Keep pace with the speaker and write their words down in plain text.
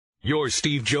Your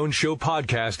Steve Jones Show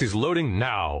podcast is loading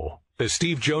now. The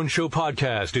Steve Jones Show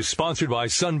podcast is sponsored by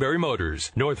Sunbury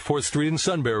Motors, North 4th Street in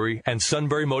Sunbury, and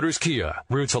Sunbury Motors Kia,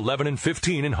 routes 11 and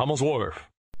 15 in Hummel's Wharf.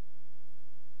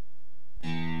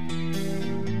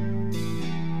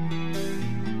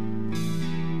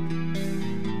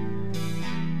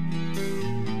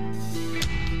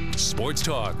 Sports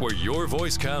talk where your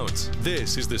voice counts.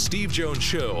 This is the Steve Jones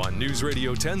Show on News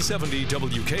Radio 1070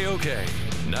 WKOK.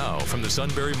 Now from the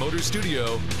Sunbury Motors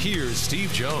Studio, here's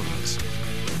Steve Jones.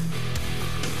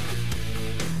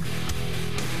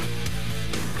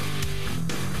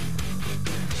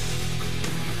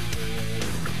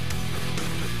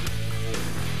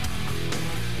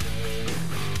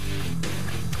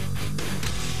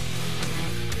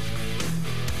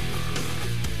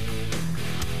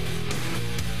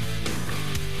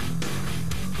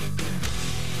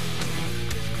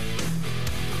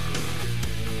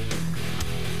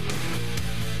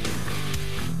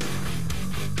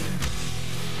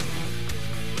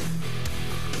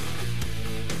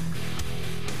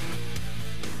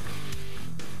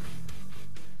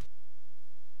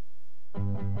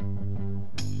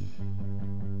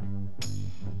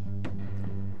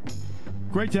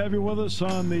 Great to have you with us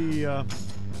on the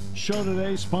show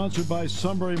today, sponsored by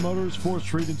Sunbury Motors, 4th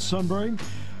Street in Sunbury.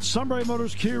 Sunbury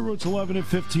Motors Kia, routes 11 and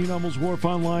 15, Hummel's Wharf,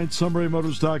 online,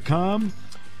 sunburymotors.com.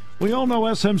 We all know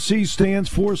SMC stands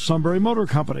for Sunbury Motor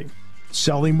Company,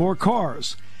 selling more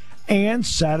cars and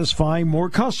satisfying more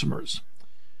customers.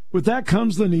 With that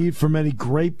comes the need for many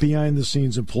great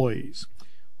behind-the-scenes employees.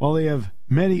 While they have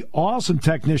many awesome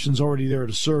technicians already there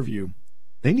to serve you,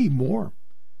 they need more.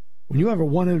 When you have a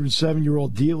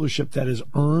 107-year-old dealership that has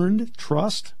earned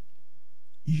trust,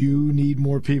 you need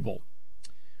more people.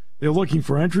 They're looking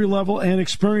for entry-level and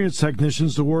experienced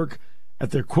technicians to work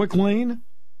at their quick lane,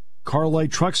 car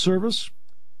light truck service,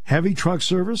 heavy truck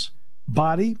service,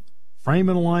 body, frame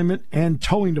and alignment, and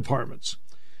towing departments.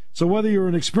 So whether you're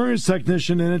an experienced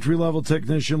technician, an entry-level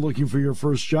technician looking for your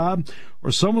first job,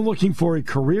 or someone looking for a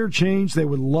career change, they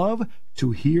would love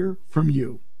to hear from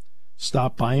you.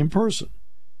 Stop by in person.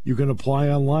 You can apply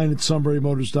online at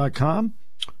sunburymotors.com,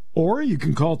 or you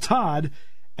can call Todd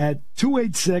at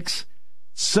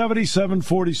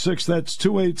 286-7746. That's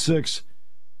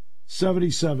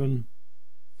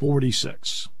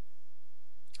 286-7746.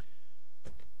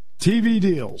 TV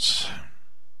deals.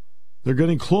 They're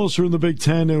getting closer in the Big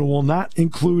Ten, and it will not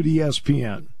include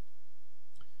ESPN.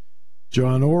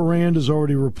 John Ourand has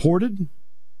already reported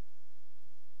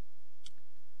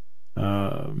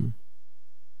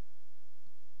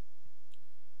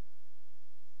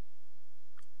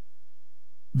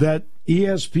that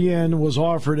ESPN was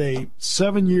offered a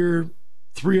 7-year,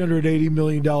 $380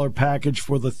 million package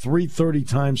for the 3:30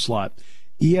 time slot.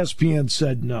 ESPN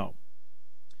said no.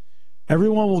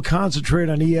 Everyone will concentrate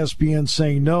on ESPN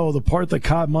saying no. The part that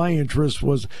caught my interest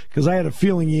was because I had a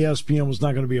feeling ESPN was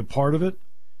not going to be a part of it.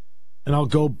 And I'll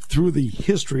go through the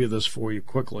history of this for you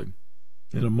quickly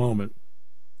in a moment.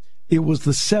 It was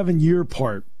the 7-year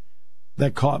part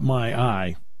that caught my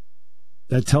eye.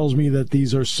 That tells me that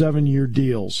these are 7-year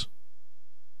deals.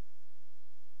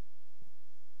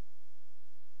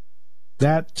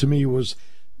 That, to me, was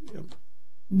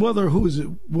whether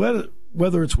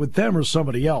it's with them or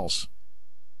somebody else.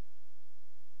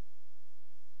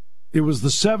 It was the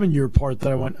 7-year part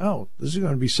that I went, oh, this is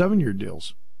going to be 7-year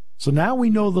deals. So now we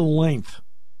know the length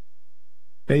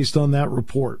based on that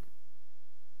report.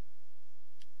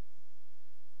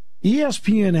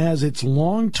 ESPN has its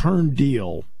long-term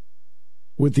deal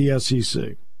with the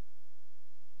SEC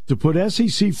to put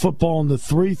SEC football in the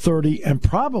 3:30 and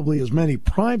probably as many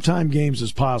primetime games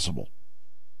as possible.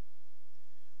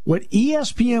 What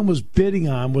ESPN was bidding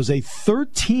on was a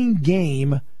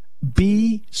 13-game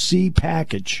BC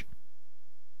package.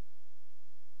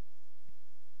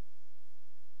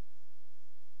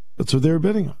 That's what they were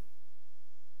bidding on.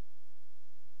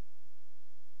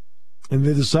 And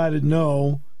they decided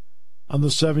no on the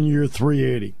 7-year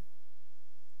 $380.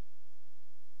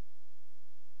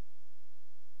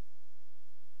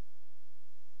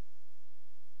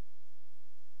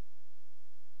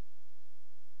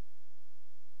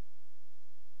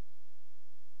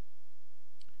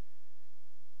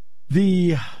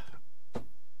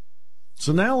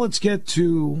 So now let's get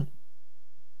to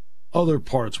other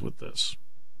parts with this.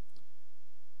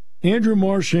 Andrew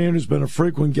Marchand, who's been a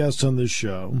frequent guest on this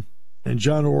show, and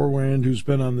John Ourand, who's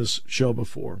been on this show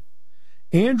before.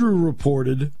 Andrew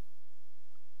reported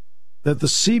that the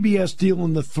CBS deal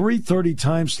in the 3:30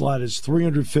 time slot is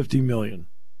 $350 million.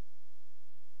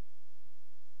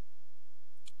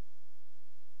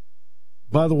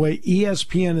 By the way,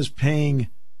 ESPN is paying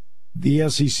The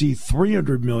SEC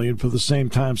 $300 million for the same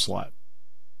time slot.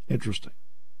 Interesting.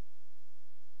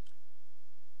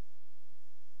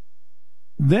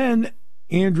 Then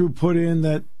Andrew put in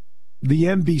that the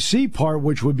NBC part,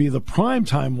 which would be the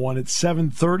primetime one at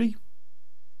 7:30,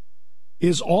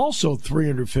 is also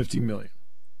 $350 million.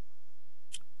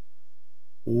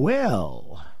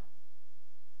 Well,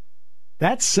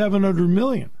 that's $700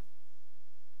 million.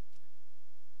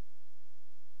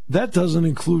 That doesn't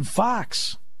include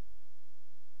Fox.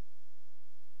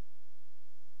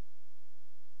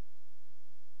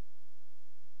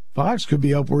 Fox could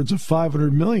be upwards of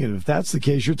 $500 million. If that's the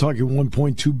case, you're talking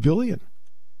 $1.2 billion.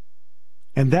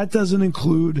 And that doesn't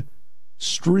include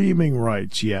streaming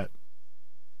rights yet.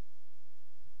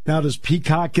 Now, does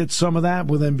Peacock get some of that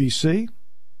with NBC?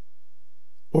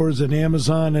 Or is it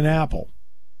Amazon and Apple?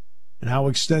 And how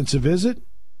extensive is it?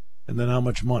 And then how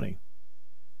much money?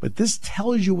 But this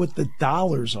tells you what the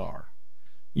dollars are.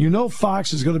 You know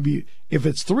Fox is going to be, if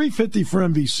it's $350 for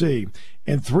NBC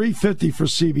and $350 for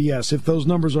CBS, if those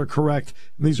numbers are correct,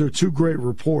 and these are two great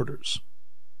reporters.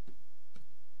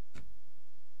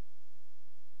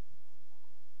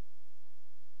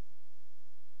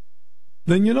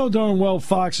 Then you know darn well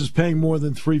Fox is paying more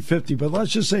than $350, but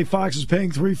let's just say Fox is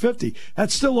paying $350.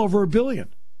 That's still over $1 billion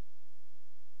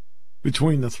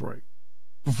between the three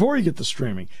before you get the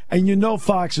streaming. And you know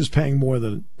Fox is paying more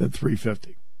than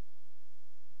 $350.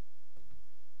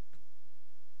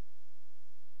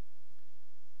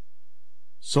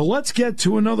 So let's get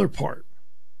to another part.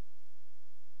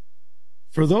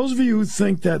 For those of you who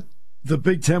think that the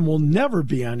Big Ten will never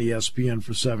be on ESPN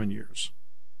for 7 years,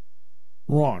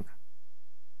 wrong.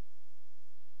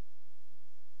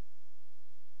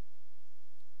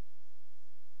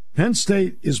 Penn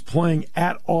State is playing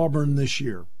at Auburn this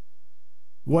year.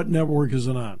 What network is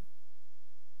it on?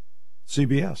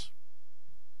 CBS.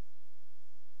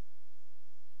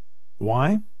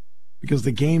 Why? Because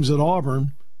the game's at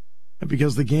Auburn, and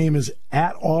because the game is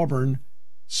at Auburn,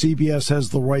 CBS has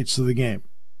the rights to the game.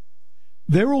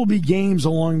 There will be games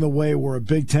along the way where a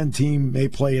Big Ten team may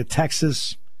play at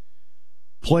Texas,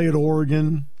 play at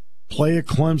Oregon, play at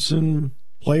Clemson,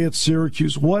 play at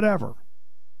Syracuse, whatever.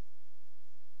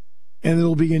 And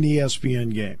it'll be an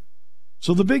ESPN game.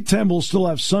 So the Big Ten will still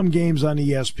have some games on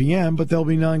ESPN, but they'll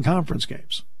be non-conference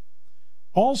games.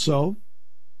 Also,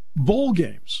 bowl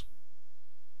games.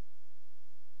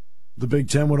 The Big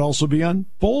Ten would also be on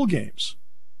bowl games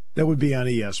that would be on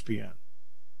ESPN.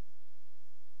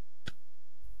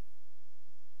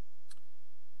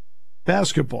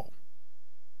 Basketball.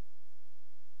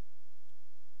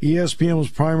 ESPN was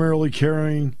primarily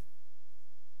carrying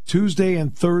Tuesday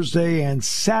and Thursday and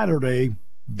Saturday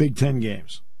Big Ten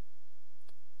games.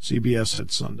 CBS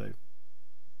had Sunday.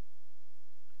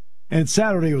 And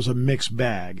Saturday was a mixed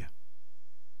bag.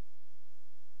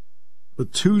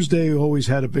 But Tuesday always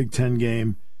had a Big Ten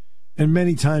game, and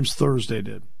many times Thursday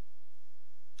did.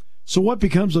 So what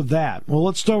becomes of that? Well,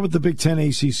 let's start with the Big Ten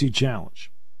ACC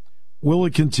Challenge. Will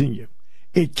it continue?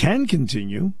 It can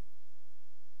continue,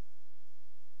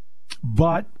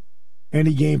 but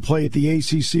any game played at the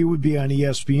ACC would be on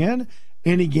ESPN.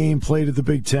 Any game played at the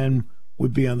Big Ten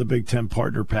would be on the Big Ten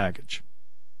partner package.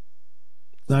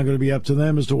 It's not going to be up to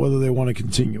them as to whether they want to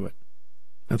continue it.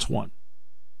 That's one.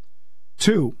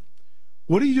 Two,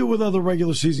 what do you do with other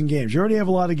regular season games? You already have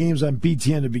a lot of games on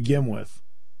BTN to begin with.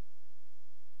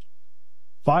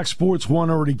 Fox Sports 1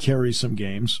 already carries some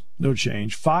games, no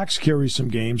change. Fox carries some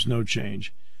games, no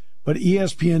change. But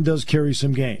ESPN does carry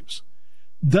some games.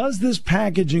 Does this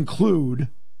package include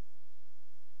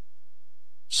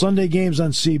Sunday games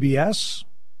on CBS,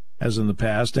 as in the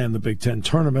past, and the Big Ten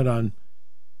tournament on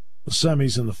the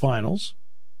semis and the finals?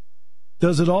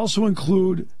 Does it also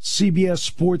include CBS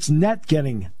Sports Net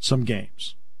getting some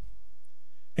games?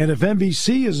 And if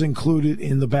NBC is included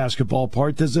in the basketball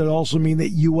part, does it also mean that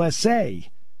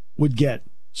USA would get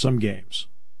some games?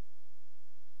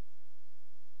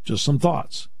 Just some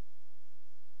thoughts.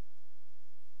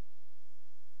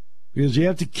 Because you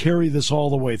have to carry this all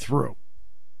the way through.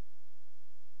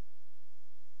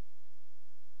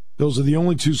 Those are the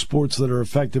only two sports that are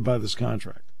affected by this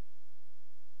contract.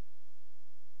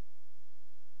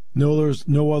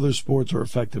 No other sports are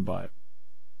affected by it.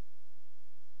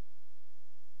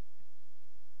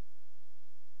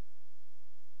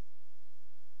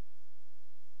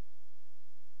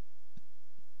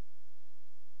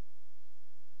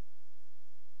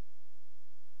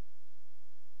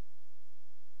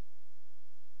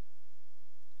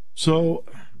 So,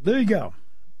 there you go.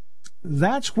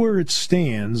 That's where it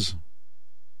stands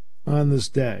on this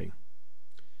day.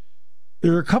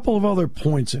 There are a couple of other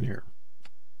points in here.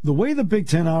 the way the Big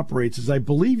Ten operates is I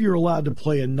believe you're allowed to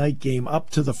play a night game up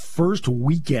to the first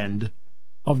weekend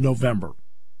of November.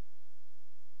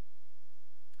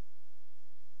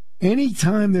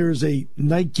 Anytime there is a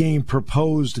night game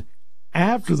proposed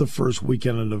after the first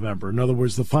weekend of November, in other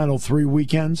words, the final 3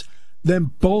 weekends,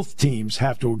 then both teams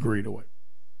have to agree to it.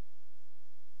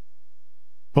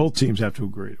 Both teams have to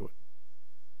agree to it.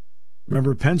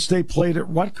 Remember, Penn State played at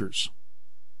Rutgers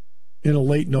in a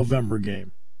late November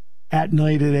game at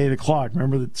night at 8 o'clock.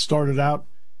 Remember that started out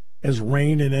as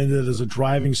rain and ended as a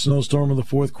driving snowstorm in the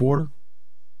fourth quarter?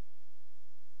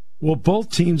 Well,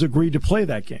 both teams agreed to play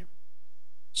that game.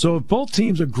 So if both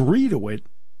teams agree to it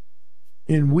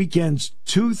in weekends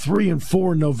 2, 3, and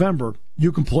 4 in November,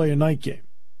 you can play a night game.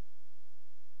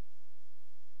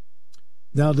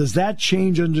 Now, does that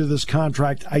change under this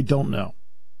contract? I don't know.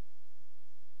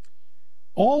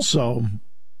 Also,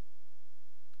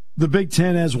 the Big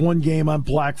Ten has one game on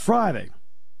Black Friday,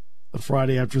 the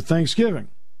Friday after Thanksgiving.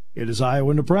 It is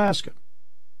Iowa, Nebraska.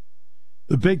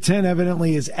 The Big Ten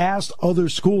evidently has asked other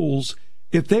schools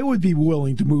if they would be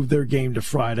willing to move their game to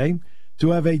Friday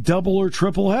to have a double or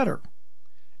triple header.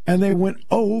 And they went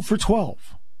 0 for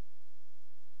 12.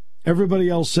 Everybody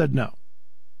else said no.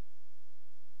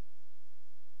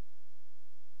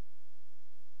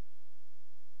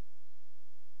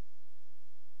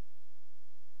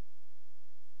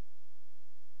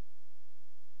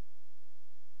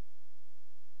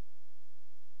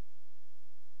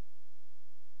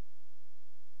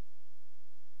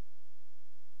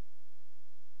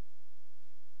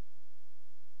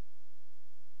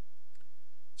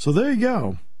 So there you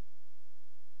go.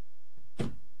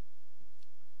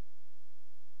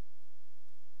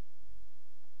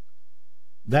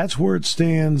 That's where it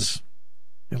stands,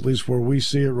 at least where we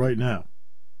see it right now.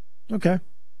 Okay.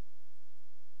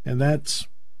 And that's...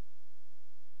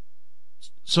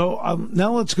 So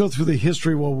now let's go through the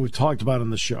history of what we've talked about on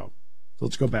the show. So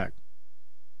let's go back.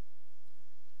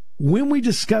 When we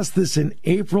discussed this in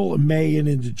April, May, and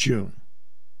into June,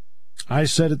 I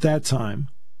said at that time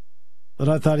that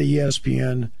I thought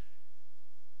ESPN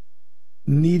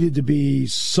needed to be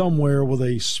somewhere with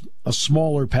a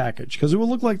smaller package, because it would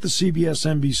look like the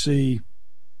CBS, NBC,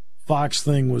 Fox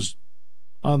thing was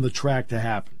on the track to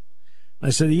happen.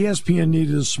 I said ESPN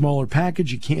needed a smaller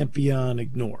package. You can't be on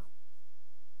Ignore.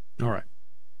 All right.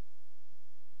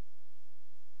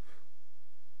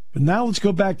 But now let's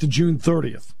go back to June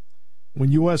 30th, when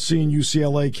USC and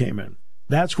UCLA came in.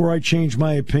 That's where I changed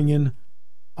my opinion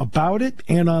about it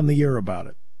and on the air about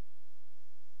it.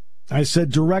 I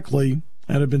said directly,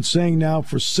 and I've been saying now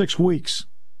for 6 weeks,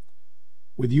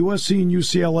 with USC and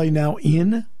UCLA now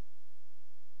in,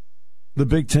 the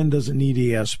Big Ten doesn't need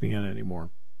ESPN anymore.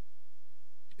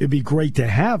 It'd be great to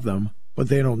have them, but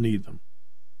they don't need them.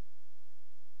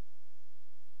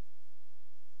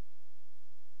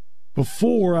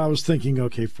 Before, I was thinking,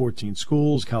 okay, 14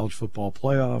 schools, college football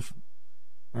playoff.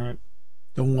 All right.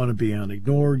 Don't want to be on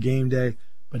Ignore, game day.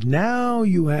 But now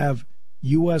you have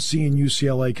USC and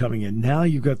UCLA coming in. Now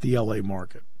you've got the LA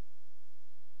market.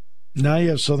 Now you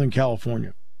have Southern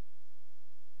California.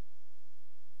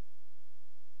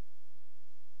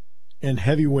 And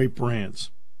heavyweight brands.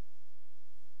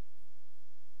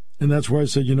 And that's where I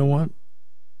said, you know what?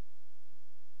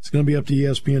 It's going to be up to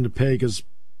ESPN to pay because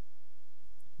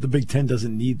the Big Ten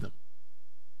doesn't need them.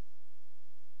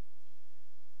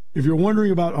 If you're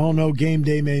wondering about, oh no, game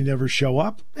day may never show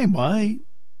up, they might.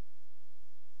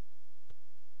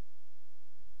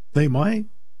 They might.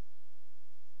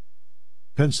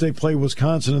 Penn State played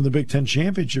Wisconsin in the Big Ten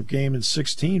championship game in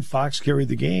 16. Fox carried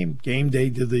the game. Game day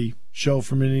did the show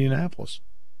from Indianapolis.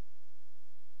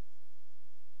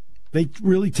 They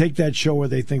really take that show where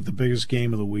they think the biggest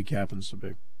game of the week happens to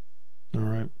be. All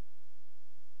right.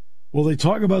 Will they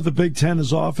talk about the Big Ten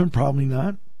as often? Probably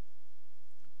not.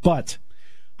 But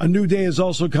a new day is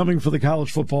also coming for the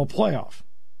college football playoff.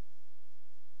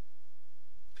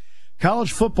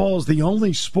 College football is the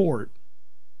only sport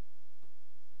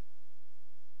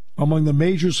among the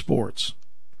major sports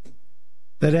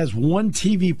that has one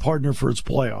TV partner for its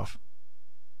playoff.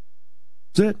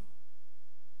 That's it.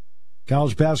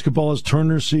 College basketball is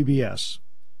Turner, CBS.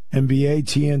 NBA,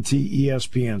 TNT,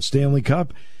 ESPN. Stanley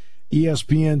Cup,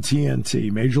 ESPN,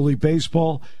 TNT. Major League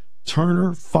Baseball,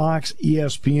 Turner, Fox,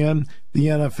 ESPN. The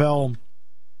NFL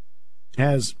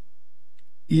has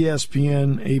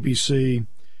ESPN, ABC,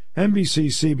 NBC,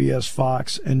 CBS,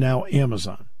 Fox, and now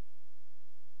Amazon.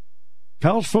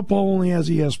 College football only has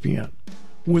ESPN.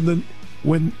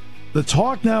 When the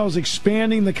talk now is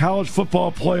expanding the college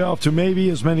football playoff to maybe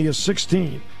as many as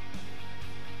 16,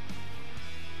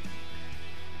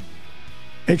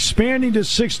 Expanding to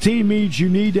 16 means you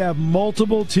need to have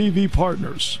multiple TV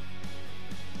partners.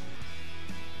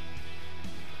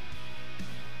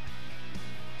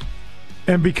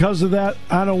 And because of that,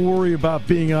 I don't worry about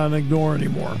being on Ignore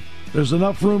anymore. There's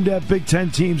enough room to have Big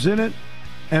Ten teams in it,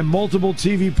 and multiple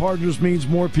TV partners means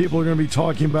more people are going to be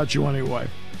talking about you anyway.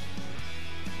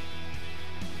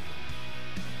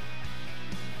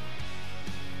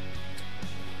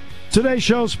 Today's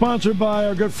show is sponsored by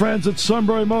our good friends at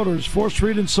Sunbury Motors, 4th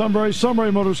Street in Sunbury,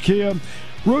 Sunbury Motors Kia,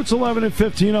 routes 11 and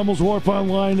 15, Hummels Wharf,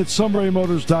 online at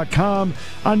sunburymotors.com,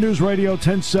 on News Radio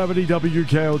 1070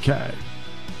 WKOK.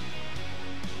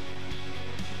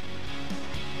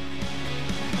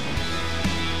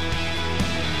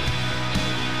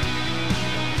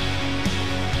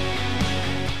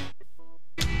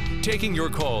 Taking your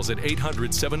calls at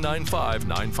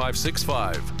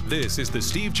 800-795-9565. This is The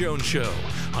Steve Jones Show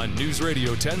on News Radio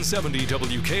 1070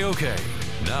 WKOK.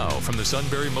 Now, from the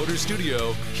Sunbury Motors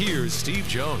Studio, here's Steve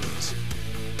Jones.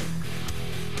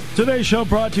 Today's show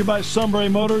brought to you by Sunbury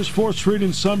Motors, 4th Street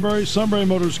in Sunbury, Sunbury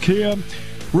Motors Kia,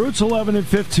 routes 11 and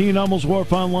 15, Hummels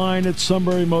Wharf, online at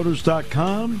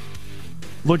sunburymotors.com.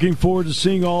 Looking forward to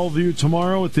seeing all of you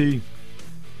tomorrow at the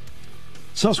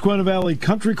Susquehanna Valley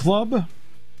Country Club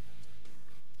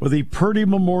for the Purdy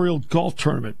Memorial Golf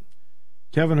Tournament.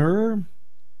 Kevin Herr,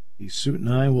 the suit and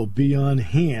I will be on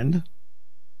hand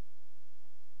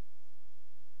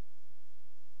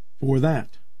for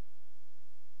that.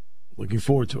 Looking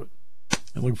forward to it.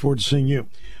 And looking forward to seeing you.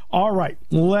 All right,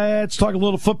 let's talk a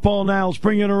little football now. Let's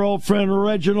bring in our old friend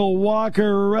Reginald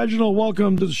Walker. Reginald,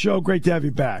 welcome to the show. Great to have you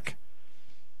back.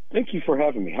 Thank you for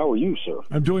having me. How are you, sir?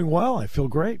 I'm doing well. I feel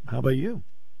great. How about you?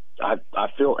 I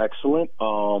feel excellent.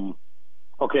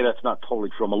 Okay, that's not totally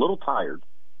true. I'm a little tired.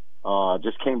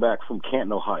 Just came back from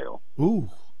Canton, Ohio. Ooh.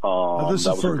 This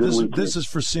is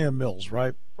for Sam Mills,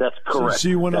 right? That's correct. So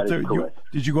you went up there.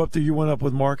 Did you go up there? You went up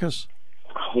with Marcus?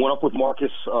 Went up with Marcus.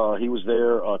 He was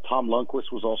there. Tom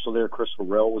Lundquist was also there. Chris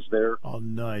Farrell was there. Oh,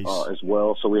 nice. As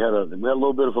well. So we had a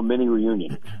little bit of a mini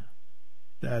reunion.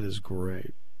 That is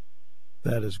great.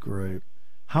 That is great.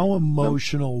 How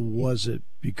emotional was it?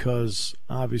 Because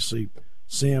obviously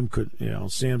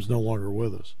Sam's no longer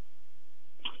with us.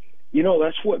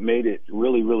 That's what made it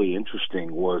really, really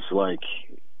interesting was like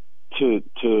to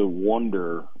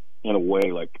wonder in a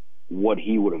way like what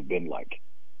he would have been like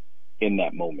in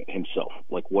that moment himself,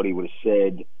 like what he would have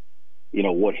said,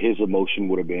 what his emotion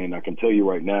would have been. I can tell you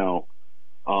right now,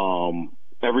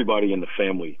 everybody in the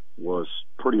family was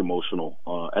pretty emotional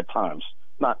at times,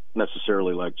 not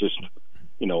necessarily like just,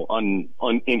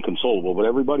 inconsolable, but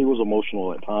everybody was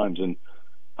emotional at times. And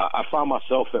I found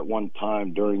myself at one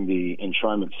time during the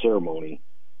enshrinement ceremony,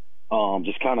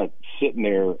 just kind of sitting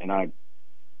there, and I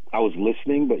was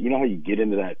listening, but you know how you get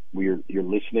into that where you're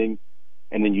listening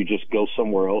and then you just go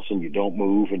somewhere else and you don't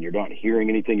move and you're not hearing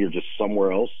anything, you're just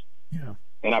somewhere else. Yeah.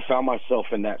 And I found myself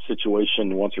in that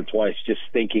situation once or twice, just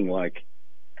thinking like,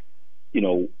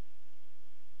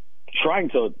 trying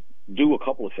to do a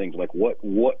couple of things, like what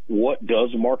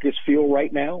does Marcus feel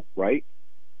right now, right?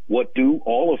 What do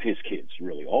all of his kids,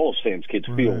 really, all of Sam's kids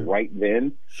feel right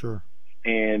then? Sure.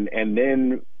 And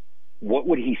then what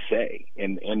would he say?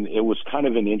 And it was kind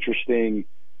of an interesting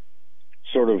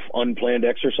sort of unplanned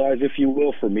exercise, if you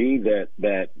will, for me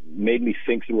that made me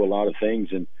think through a lot of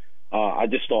things. And I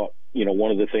just thought,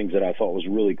 one of the things that I thought was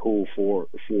really cool for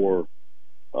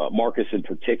Marcus in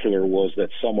particular was that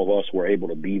some of us were able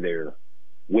to be there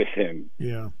with him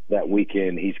that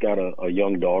weekend. He's got a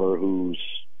young daughter who's,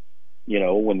 she's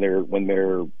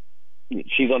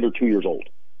under 2 years old.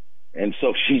 And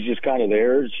so she's just kind of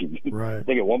there. I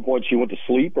think at one point she went to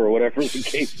sleep or whatever the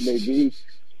case may be.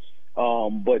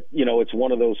 But, it's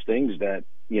one of those things that,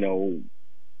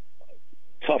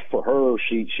 tough for her.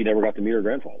 She never got to meet her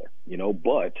grandfather,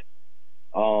 but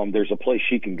there's a place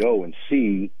she can go and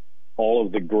see all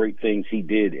of the great things he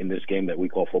did in this game that we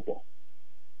call football.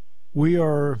 We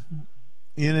are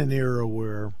in an era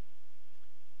where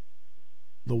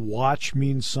the watch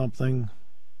means something,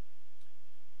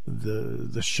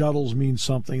 the shuttles mean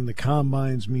something, the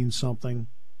combines mean something.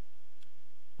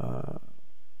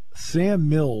 Sam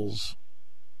Mills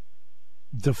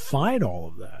defied all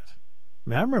of that. I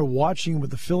remember watching with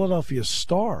the Philadelphia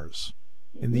Stars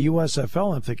in the USFL,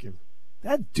 and I'm thinking,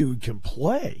 that dude can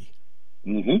play.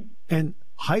 Mm-hmm. And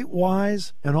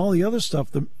height-wise and all the other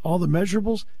stuff, all the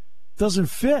measurables, doesn't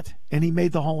fit, and he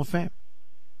made the Hall of Fame.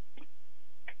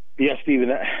 Yeah, Steven,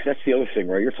 that's the other thing,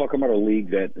 right? You're talking about a league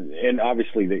that, and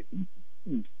obviously they've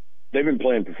been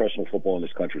playing professional football in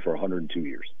this country for 102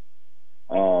 years.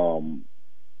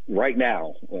 Right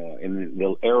now, in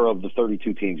the era of the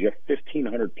 32 teams, you have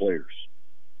 1,500 players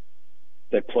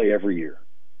that play every year.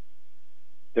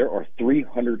 There are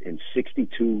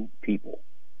 362 people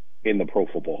in the Pro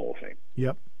Football Hall of Fame.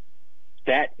 Yep.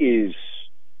 That is,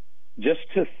 just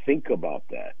to think about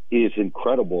that is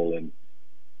incredible. And,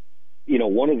 you know,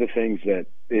 one of the things that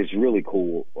is really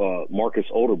cool, Marcus'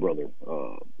 older brother,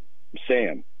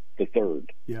 Sam the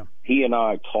third, he and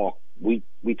I talk, we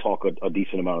talk a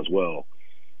decent amount as well.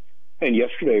 And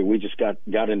yesterday we just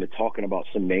got into talking about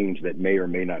some names that may or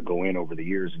may not go in over the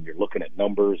years, and you're looking at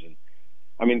numbers. And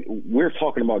I mean, we're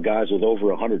talking about guys with over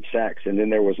 100 sacks, and then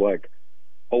there was like,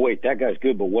 oh wait, that guy's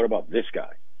good, but what about this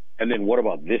guy? And then what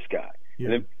about this guy?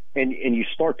 Yeah. And you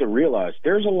start to realize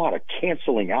there's a lot of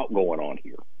canceling out going on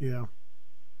here. Yeah.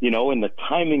 You know, and the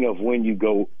timing of when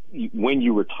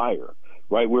you retire,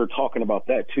 right? We were talking about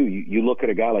that too. You look at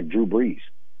a guy like Drew Brees.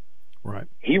 Right.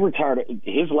 He retired.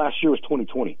 His last year was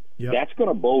 2020. Yep. That's going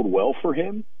to bode well for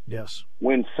him. Yes.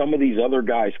 When some of these other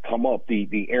guys come up,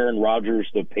 the Aaron Rodgers,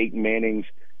 the Peyton Mannings,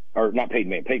 or not Peyton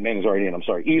Manning. Peyton Manning's already in. I'm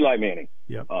sorry. Eli Manning.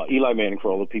 Yep. Eli Manning,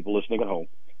 for all the people listening at home.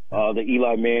 The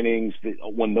Eli Mannings,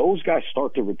 when those guys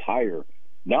start to retire,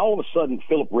 now all of a sudden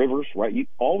Phillip Rivers, right?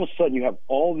 All of a sudden you have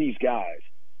all these guys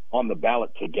on the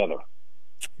ballot together.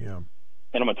 Yeah. And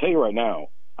I'm going to tell you right now,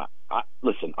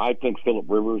 listen, I think Phillip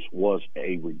Rivers was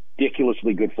a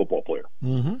ridiculously good football player.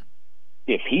 Mm-hmm.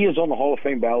 If he is on the Hall of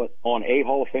Fame ballot, on a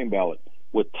Hall of Fame ballot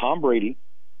with Tom Brady,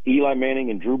 Eli Manning,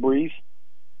 and Drew Brees,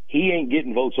 he ain't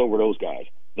getting votes over those guys.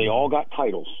 They all got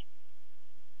titles.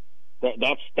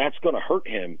 That's going to hurt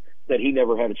him that he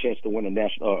never had a chance to win a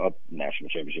national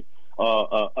championship,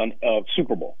 a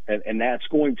Super Bowl, and that's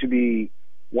going to be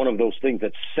one of those things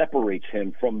that separates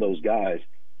him from those guys.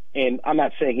 And I'm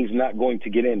not saying he's not going to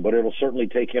get in, but it'll certainly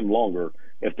take him longer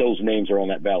if those names are on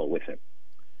that ballot with him.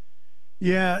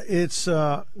 Yeah, it's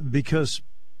because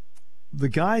the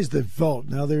guys that vote,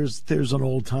 now there's an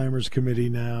old-timers committee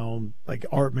now, like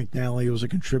Art McNally was a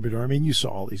contributor. I mean, you saw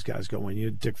all these guys go in. You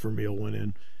had Dick Vermeil went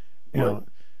in. You know,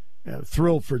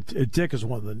 thrilled for Dick is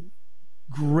one of the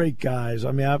great guys.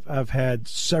 I mean, I've had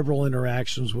several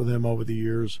interactions with him over the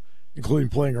years, including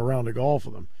playing a round of golf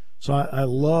with him. So I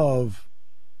love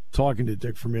talking to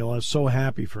Dick Vermeil. I was so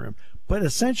happy for him. But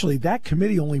essentially, that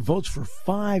committee only votes for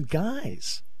 5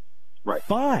 guys. Right.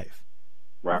 5.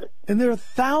 Right. And there are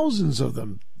thousands of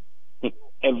them.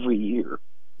 Every year.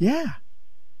 Yeah.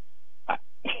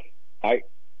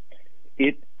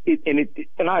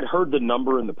 And I'd heard the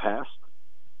number in the past,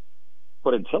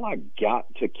 but until I got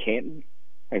to Canton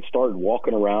and started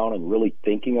walking around and really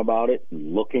thinking about it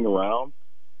and looking around,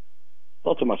 I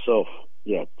thought to myself,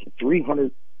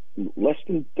 300, less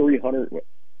than 300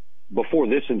 before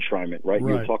this enshrinement, right?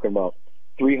 You're talking about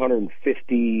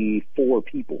 354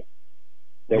 people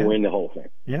that were in the Hall of Fame.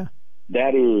 Yeah.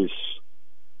 That is,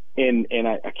 and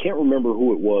I can't remember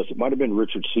who it was. It might have been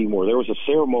Richard Seymour. There was a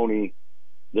ceremony.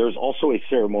 There's also a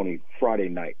ceremony Friday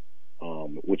night,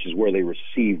 which is where they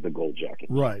receive the gold jacket.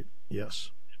 Right. Yes.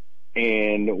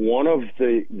 And one of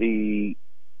the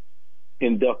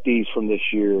inductees from this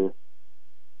year,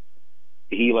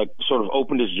 he like sort of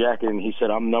opened his jacket and he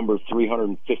said, "I'm number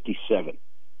 357."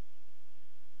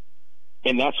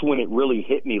 And that's when it really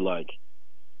hit me, like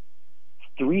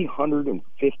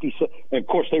 357. And of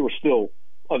course, they were still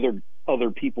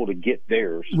other people to get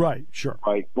theirs. Right. Sure.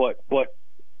 Right. But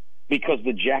because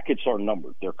the jackets are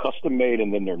numbered, they're custom made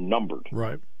and then they're numbered.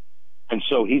 Right. And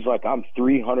so he's like, "I'm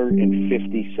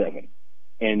 357.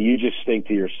 And you just think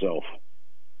to yourself,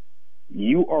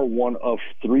 you are one of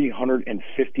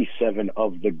 357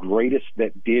 of the greatest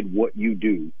that did what you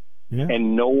do. Yeah.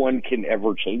 And no one can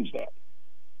ever change that.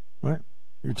 Right.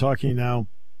 You're talking now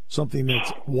something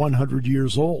that's 100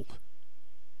 years old.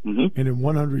 Mm-hmm. And in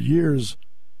 100 years,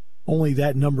 only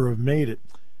that number have made it.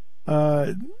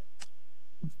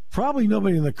 Probably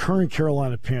nobody in the current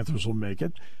Carolina Panthers will make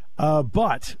it.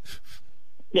 But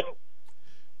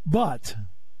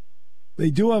they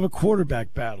do have a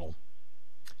quarterback battle.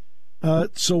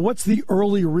 So what's the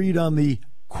early read on the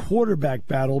quarterback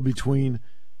battle between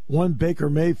one Baker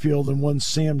Mayfield and one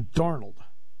Sam Darnold?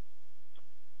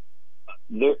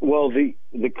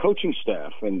 The coaching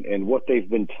staff and what they've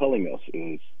been telling us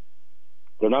is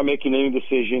they're not making any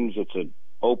decisions. It's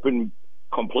an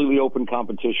completely open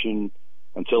competition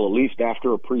until at least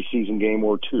after a preseason game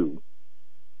or two.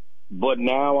 But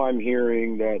now I'm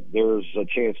hearing that there's a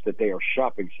chance that they are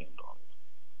shopping Sam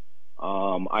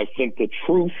Darnold. I think the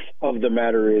truth of the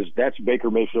matter is that's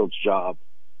Baker Mayfield's job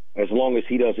as long as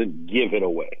he doesn't give it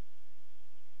away.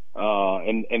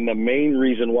 And the main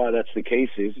reason why that's the case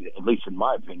is, at least in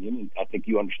my opinion, and I think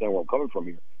you understand where I'm coming from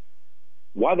here,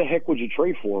 why the heck would you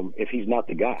trade for him if he's not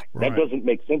the guy? Right. That doesn't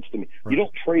make sense to me. Right. You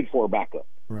don't trade for a backup.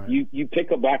 Right. You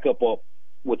pick a backup up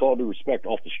with all due respect,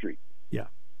 off the street. Yeah.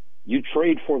 You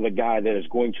trade for the guy that is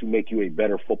going to make you a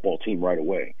better football team right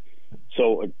away.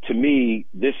 So to me,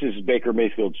 this is Baker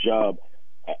Mayfield's job.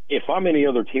 If I'm any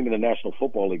other team in the National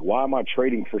Football League, why am I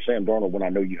trading for Sam Darnold when I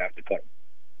know you have to cut him?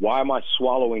 Why am I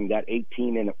swallowing that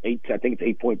 $18.8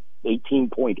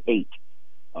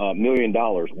 million?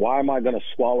 Why am I going to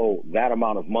swallow that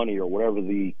amount of money or whatever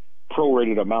the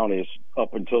prorated amount is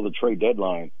up until the trade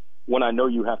deadline when I know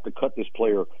you have to cut this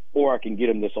player, or I can get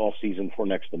him this offseason for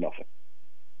next to nothing?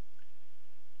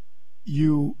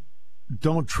 You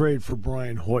don't trade for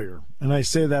Brian Hoyer. And I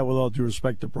say that with all due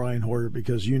respect to Brian Hoyer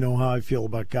because you know how I feel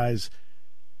about guys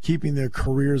keeping their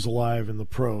careers alive in the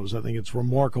pros. I think it's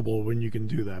remarkable when you can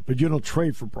do that. But you don't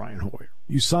trade for Brian Hoyer.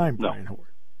 You sign Brian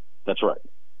Hoyer. That's right.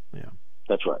 Yeah.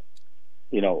 That's right.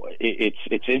 You know,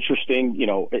 it's interesting, you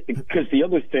know, because the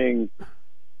other thing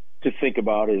to think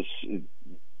about is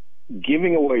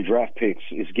giving away draft picks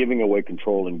is giving away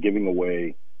control and giving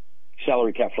away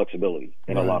salary cap flexibility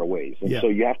in a lot of ways. And so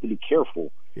you have to be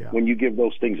careful when you give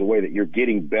those things away that you're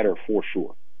getting better for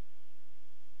sure.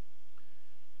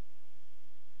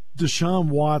 Deshaun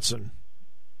Watson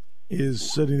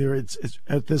is sitting there. It's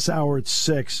at this hour, it's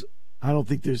 6. I don't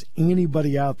think there's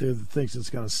anybody out there that thinks it's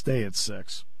going to stay at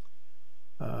 6.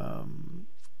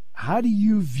 How do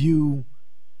you view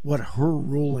what her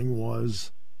ruling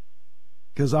was?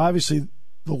 Because obviously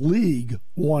the league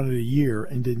wanted a year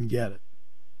and didn't get it.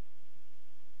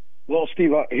 Well,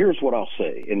 Steve, here's what I'll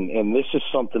say, and this is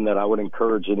something that I would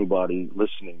encourage anybody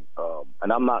listening,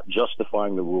 and I'm not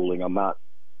justifying the ruling. I'm not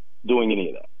doing any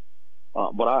of that.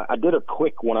 But I did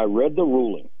when I read the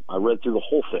ruling, I read through the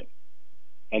whole thing,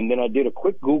 and then I did a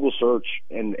quick Google search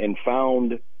and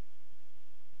found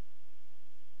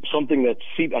something that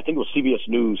I think it was CBS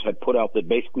News had put out that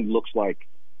basically looks like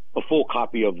a full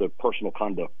copy of the personal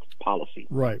conduct policy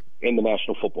in the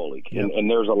National Football League. Yep. And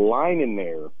there's a line in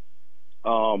there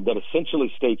that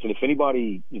essentially states, and if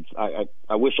anybody,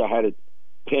 I wish I had it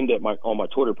pinned on my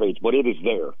Twitter page, but it is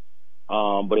there.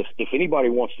 But if anybody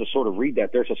wants to sort of read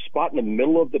that, there's a spot in the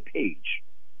middle of the page,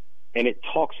 and it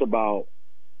talks about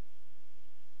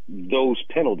those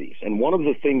penalties. And one of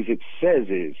the things it says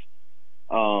is,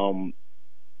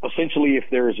 essentially, if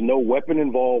there is no weapon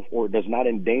involved or it does not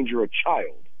endanger a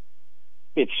child,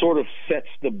 it sort of sets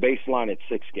the baseline at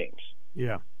 6 games.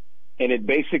 Yeah. And it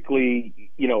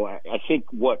basically, you know, I think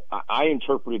what I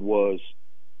interpreted was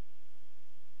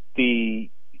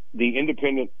the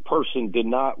independent person did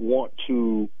not want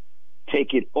to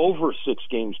take it over 6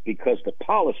 games because the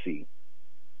policy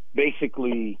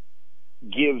basically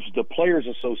gives the Players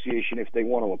Association, if they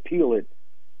want to appeal it,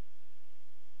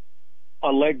 a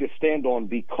leg to stand on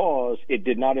because it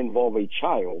did not involve a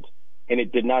child and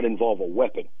it did not involve a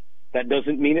weapon. That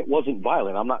doesn't mean it wasn't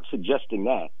violent. I'm not suggesting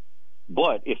that.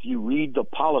 But if you read the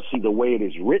policy the way it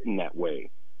is written that way,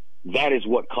 that is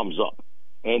what comes up.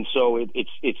 And so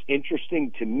it's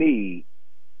interesting to me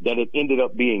that it ended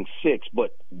up being 6.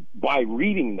 But by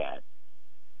reading that,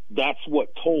 that's what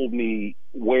told me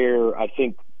where I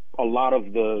think a lot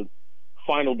of the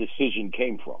final decision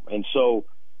came from. And so,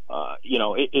 you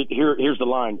know, here's the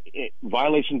line.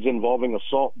 Violations involving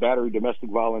assault, battery, domestic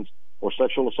violence, or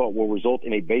sexual assault will result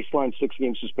in a baseline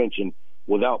 6-game suspension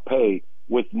without pay,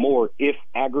 with more if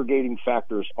aggregating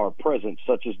factors are present,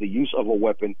 such as the use of a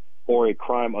weapon or a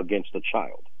crime against a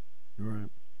child. Right.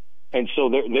 And so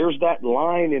there's that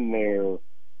line in there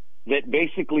that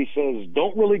basically says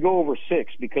don't really go over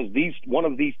 6 because one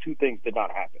of these 2 things did not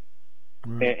happen.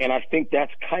 Right. And I think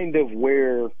that's kind of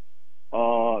where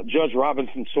Judge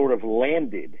Robinson sort of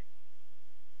landed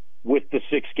with the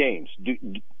 6 games.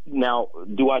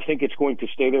 Do I think it's going to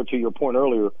stay there, to your point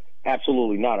earlier?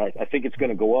 Absolutely not. I think it's going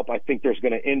to go up. I think there's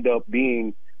going to end up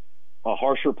being a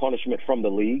harsher punishment from the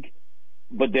league.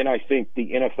 But then I think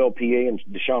the NFLPA and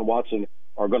Deshaun Watson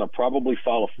are going to probably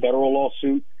file a federal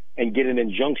lawsuit and get an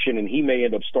injunction, and he may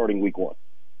end up starting week 1.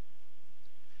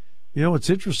 You know, what's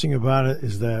interesting about it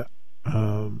is that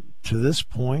to this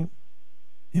point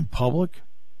in public,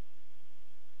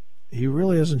 he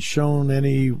really hasn't shown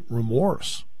any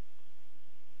remorse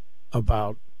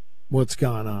about what's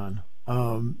gone on.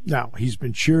 Now, he's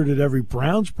been cheered at every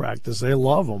Browns practice. They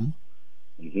love him.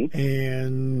 Mm-hmm.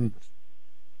 And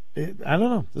I don't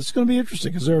know. This is going to be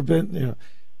interesting because there have been, you know,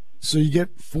 so you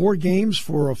get 4 games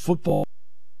for a football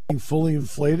being fully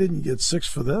inflated and you get 6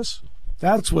 for this.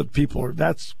 That's what people are,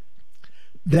 that's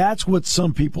what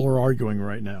some people are arguing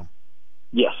right now.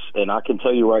 Yes. And I can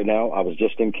tell you right now, I was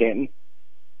just in Canton.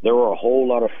 There were a whole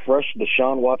lot of fresh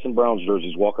Deshaun Watson Browns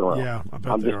jerseys walking around. Yeah, I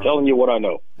bet I'm just telling you what I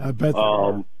know. I bet there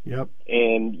are. Yep.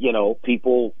 And, you know,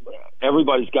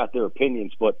 everybody's got their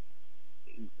opinions, but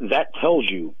that tells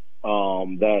you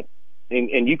that,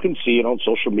 and you can see it on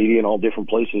social media and all different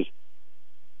places.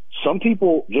 Some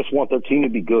people just want their team to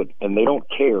be good, and they don't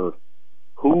care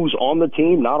who's on the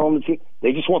team, not on the team.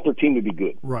 They just want their team to be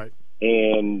good. Right.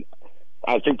 And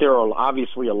I think there are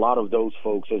obviously a lot of those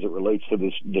folks as it relates to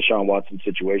this Deshaun Watson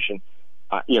situation.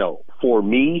 For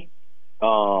me,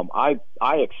 I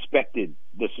expected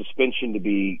the suspension to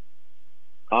be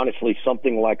honestly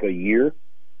something like a year,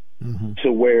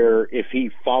 to where if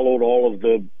he followed all of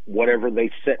the whatever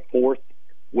they set forth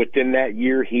within that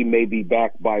year, he may be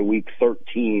back by week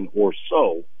 13 or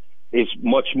so, is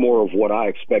much more of what I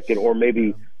expected, or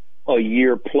maybe a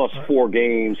year plus 4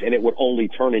 games, and it would only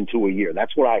turn into a year.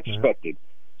 That's what I expected.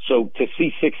 So to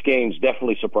see 6 games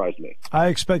definitely surprised me. I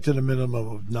expected a minimum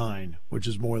of 9, which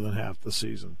is more than half the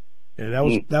season. And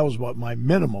that was what my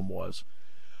minimum was.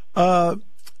 I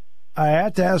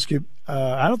had to ask you,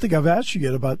 I don't think I've asked you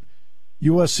yet about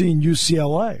USC and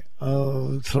UCLA.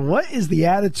 So what is the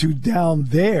attitude down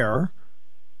there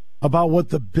about what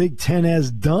the Big Ten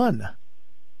has done?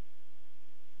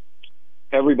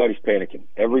 Everybody's panicking.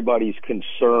 Everybody's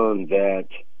concerned that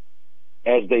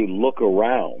as they look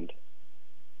around,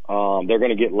 they're going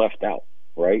to get left out,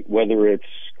 right? Whether it's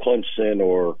Clemson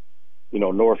or,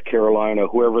 North Carolina,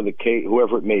 whoever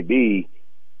it may be,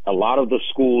 a lot of the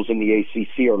schools in the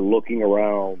ACC are looking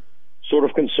around sort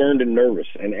of concerned and nervous.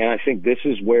 And I think this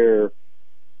is where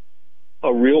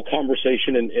a real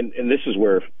conversation, and this is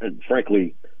where,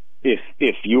 frankly,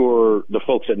 if you're the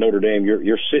folks at Notre Dame,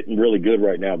 you're sitting really good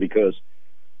right now, because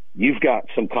you've got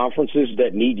some conferences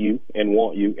that need you and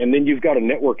want you, and then you've got a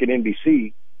network at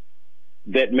NBC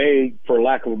that may, for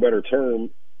lack of a better term,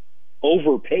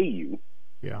 overpay you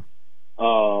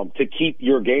to keep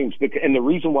your games. And the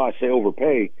reason why I say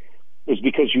overpay is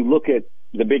because you look at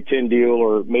the Big Ten deal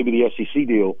or maybe the SEC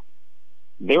deal,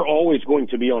 they're always going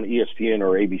to be on ESPN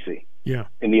or ABC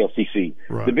in the SEC.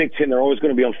 Right. The Big Ten, they're always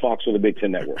going to be on Fox or the Big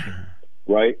Ten Network,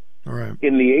 right? All right.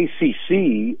 In the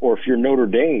ACC, or if you're Notre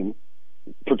Dame,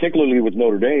 particularly with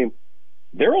Notre Dame,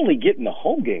 they're only getting the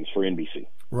home games for NBC.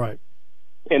 Right.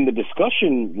 And the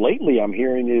discussion lately I'm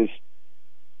hearing is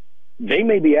they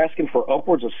may be asking for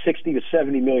upwards of $60 to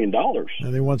 $70 million.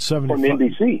 And they want 75 from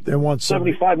NBC. They want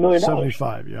 $75 million.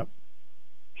 75. Yep.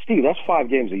 Steve, that's 5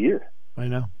 games a year. I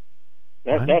know.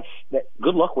 That's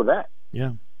good luck with that.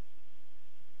 Yeah.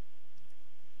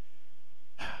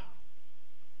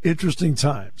 Interesting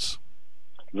times.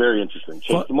 Very interesting.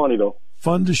 Chase the money, though.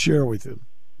 Fun to share with you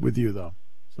though.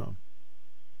 So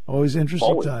always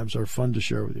interesting times are fun to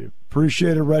share with you.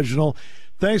 Appreciate it, Reginald.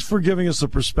 Thanks for giving us a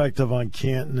perspective on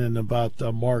Canton and about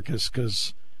Marcus,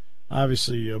 because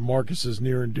obviously Marcus is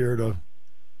near and dear to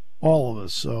all of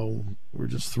us. So we're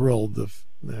just thrilled that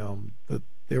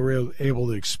they were able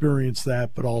to experience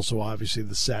that, but also obviously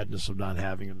the sadness of not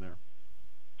having him there.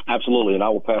 Absolutely, and I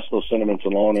will pass those sentiments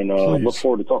along, and look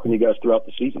forward to talking to you guys throughout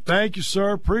the season. Thank you,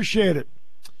 sir. Appreciate it.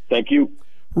 Thank you.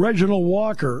 Reginald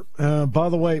Walker. By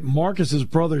the way, Marcus's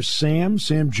brother Sam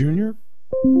Jr.,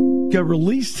 got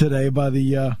released today by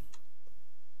the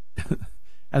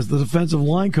as the defensive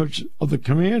line coach of the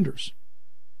Commanders.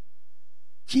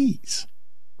 Jeez.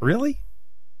 Really?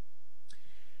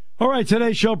 All right,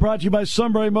 today's show brought to you by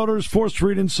Sunbury Motors, 4th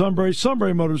Street in Sunbury.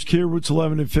 Sunbury Motors Kia, routes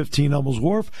 11 and 15, Hummels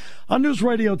Wharf, on News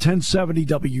Radio 1070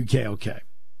 WKOK.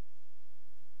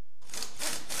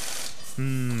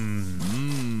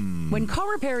 When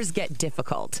car repairs get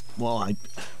difficult. Well, I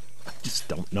just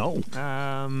don't know.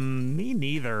 Me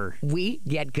neither. We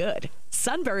get good.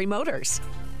 Sunbury Motors.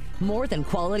 More than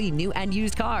quality new and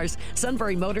used cars,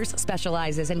 Sunbury Motors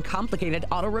specializes in complicated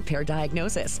auto repair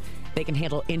diagnosis. They can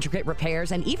handle intricate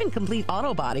repairs and even complete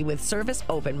auto body with service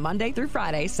open Monday through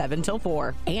Friday, 7 till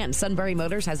 4. And Sunbury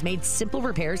Motors has made simple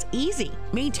repairs easy.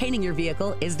 Maintaining your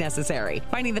vehicle is necessary.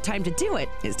 Finding the time to do it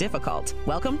is difficult.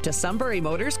 Welcome to Sunbury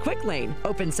Motors Quick Lane.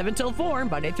 Open 7 till 4,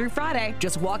 Monday through Friday.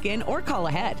 Just walk in or call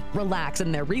ahead. Relax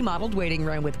in their remodeled waiting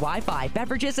room with Wi-Fi,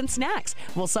 beverages, and snacks.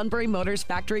 While Sunbury Motors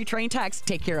factory-trained techs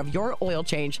take care of your oil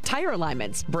change, tire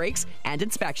alignments, brakes, and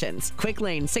inspections. Quick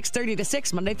Lane, 6:30 to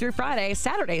 6, Monday through Friday.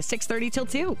 Saturday, 6:30 till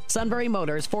 2. Sunbury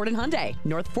Motors, Ford and Hyundai,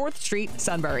 North 4th Street,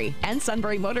 Sunbury. And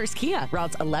Sunbury Motors Kia,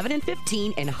 routes 11 and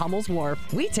 15 in Hummels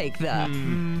Wharf. We take the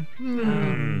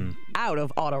out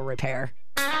of auto repair.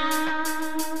 All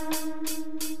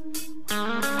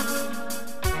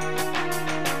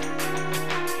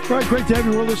right, great to have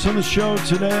you with us on the show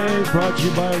today. Brought to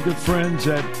you by our good friends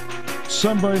at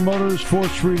Sunbury Motors,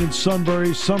 4th Street in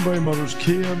Sunbury. Sunbury Motors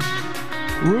Kia,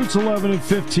 routes 11 and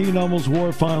 15, Hummels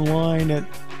Wharf, online at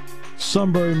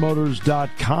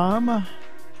sunburymotors.com.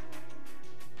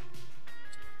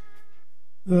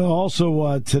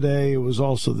 Also today, it was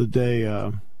also the day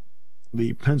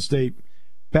the Penn State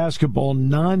basketball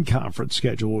non-conference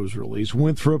schedule was released.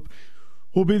 Winthrop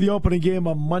will be the opening game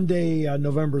on Monday,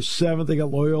 November 7th. They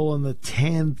got Loyola on the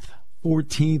 10th,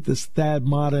 14th is Thad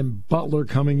Matta and Butler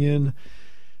coming in.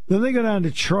 Then they go down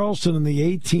to Charleston on the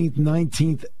 18th,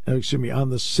 19th, on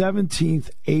the 17th,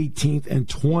 18th, and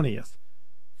 20th.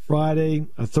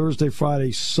 Thursday,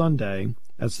 Friday, Sunday.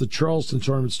 That's the Charleston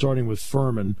tournament starting with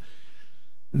Furman.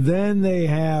 Then they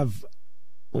have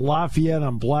Lafayette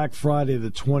on Black Friday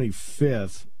the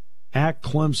 25th. At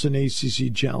Clemson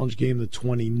ACC Challenge game the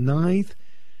 29th.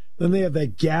 Then they have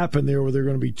that gap in there where they're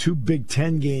going to be 2 Big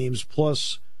Ten games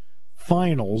plus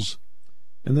finals.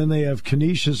 And then they have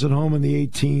Canisius at home on the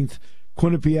 18th,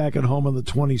 Quinnipiac at home on the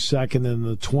 22nd, and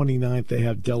the 29th they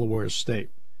have Delaware State.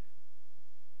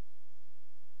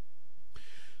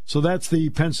 So that's the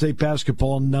Penn State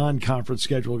basketball non-conference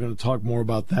schedule. We're going to talk more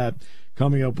about that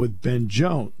coming up with Ben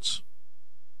Jones,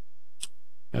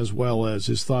 as well as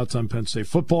his thoughts on Penn State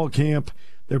football camp.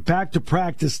 They're back to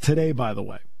practice today, by the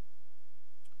way.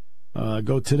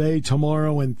 Go today,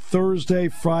 tomorrow, and Thursday.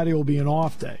 Friday will be an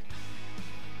off day.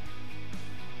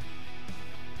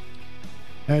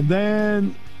 And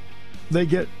then they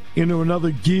get into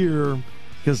another gear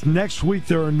because next week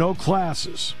there are no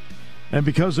classes. And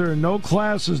because there are no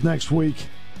classes next week,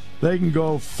 they can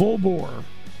go full bore.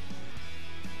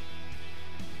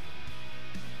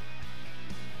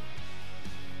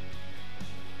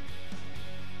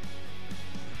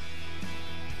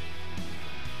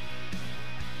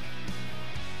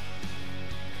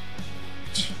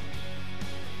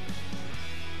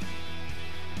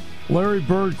 Larry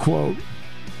Bird quote,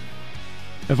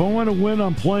 "If I want to win,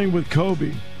 I'm playing with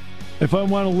Kobe. If I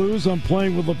want to lose, I'm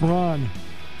playing with LeBron."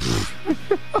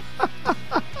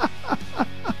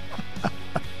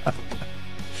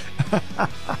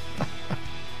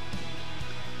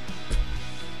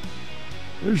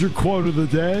 There's your quote of the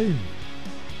day.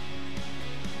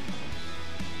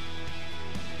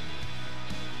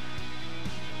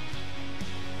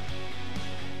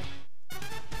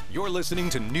 You're listening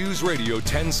to News Radio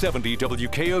 1070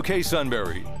 WKOK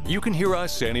Sunbury. You can hear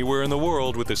us anywhere in the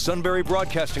world with the Sunbury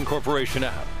Broadcasting Corporation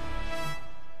app.